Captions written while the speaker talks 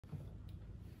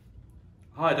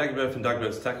Hi, Dougie Bird from Doug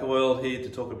Bird's Tackle World, here to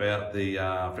talk about the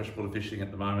freshwater fishing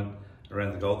at the moment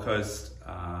around the Gold Coast.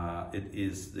 It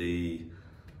is the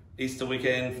Easter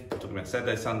weekend, we're talking about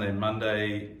Saturday, Sunday,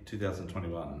 Monday,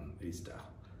 2021, Easter.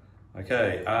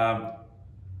 Okay,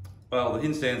 well, the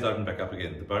Hin Stand's open back up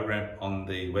again. The boat ramp on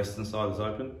the western side is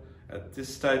open. At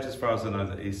this stage, as far as I know,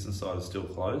 the eastern side is still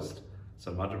closed.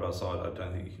 So Mudgeeraba side, I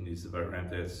don't think you can use the boat ramp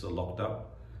there, it's still locked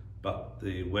up. But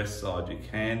the west side you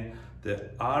can.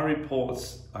 There are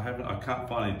reports, I can't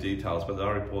find any details, but there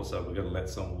are reports that we're going to let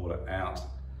some water out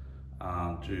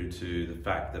due to the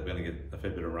fact that we're going to get a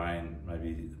fair bit of rain,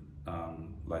 maybe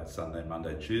late Sunday,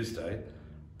 Monday, Tuesday,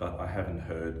 but I haven't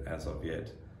heard as of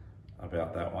yet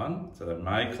about that one. So they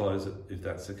may close it if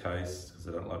that's the case, because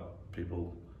they don't like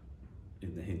people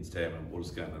in the Hin Stand when water's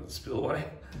going to the spillway.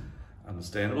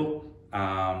 Understandable.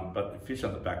 But fish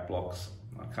on the back blocks,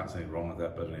 I can't see anything wrong with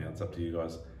that, but anyway, it's up to you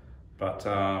guys. But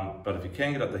if you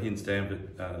can get up the Hin Stand,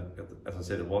 as I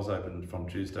said, it was open from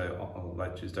Tuesday,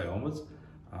 late Tuesday onwards.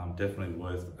 Definitely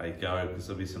worth a go, because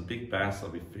there'll be some big bass. They'll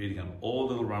be feeding on all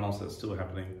the little runoffs that's still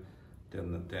happening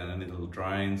down any little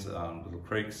drains, little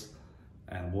creeks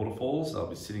and waterfalls. They'll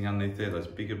be sitting underneath there. Those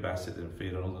bigger bass that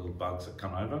feed on all the little bugs that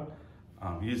come over.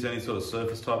 Use any sort of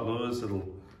surface type lures, little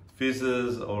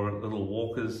fizzers or little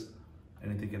walkers,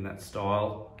 anything in that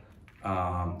style.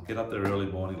 Get up there early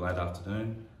morning, late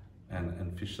afternoon,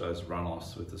 and fish those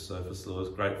runoffs with the surface lures.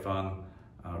 Great fun,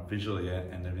 visually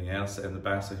and everything else. And the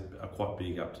bass are quite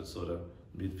big, up to sort of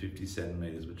mid 50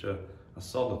 centimeters, which are a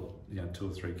solid, 2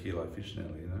 or 3 kilo fish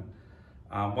nearly,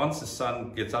 Once the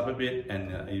sun gets up a bit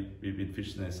and you've been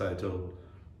fishing there, say till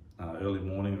early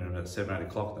morning, around about 7, 8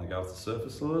 o'clock, then go off the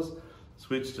surface lures.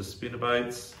 Switch to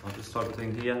spinnerbaits, like this type of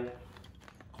thing here,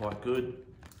 quite good.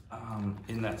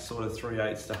 In that sort of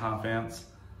 3/8 to ½ ounce,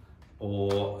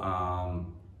 or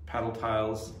paddle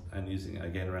tails, and using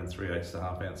again around 3/8 to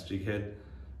 ½ ounce jig head,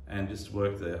 and just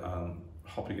work the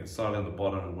hopping it slowly on the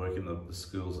bottom and working the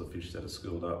schools of fish that are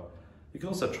schooled up. You can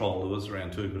also troll lures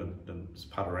around too, and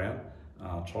just putt around.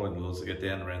 Trolling lures that get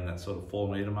down around that sort of 4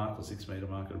 metre mark or 6 metre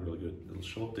mark are really good. Little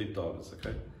short deep divers,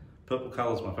 okay. Purple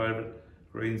colour is my favourite.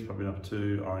 Green's probably number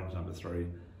 2, orange number 3,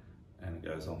 and it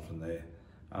goes on from there.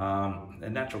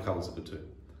 And natural colours are good too.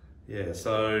 Yeah,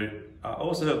 so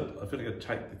also I feel like I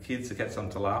take the kids to catch some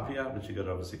tilapia, which you got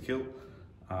to obviously kill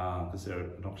because they're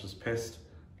an obnoxious pest.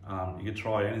 You could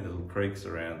try any of the little creeks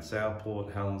around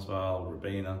Southport, Helensvale,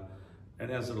 Robina, and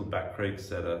those little back creeks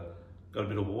that are got a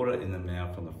bit of water in them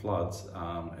now from the floods,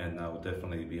 and they'll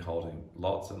definitely be holding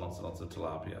lots and lots and lots of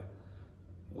tilapia.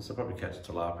 Also probably catch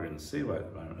tilapia in the seaway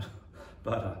at the moment,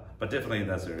 but definitely in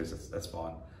those areas, that's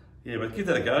fine. Yeah, but give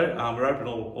that a go. We're open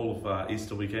all of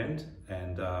Easter weekend,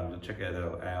 and you'll check out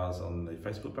our hours on the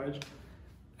Facebook page.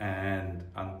 And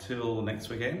until next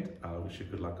weekend, I wish you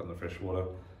good luck on the freshwater.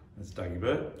 It's Dougie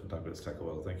Bird, Doug Bird's Tackle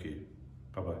World. Thank you.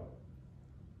 Bye-bye.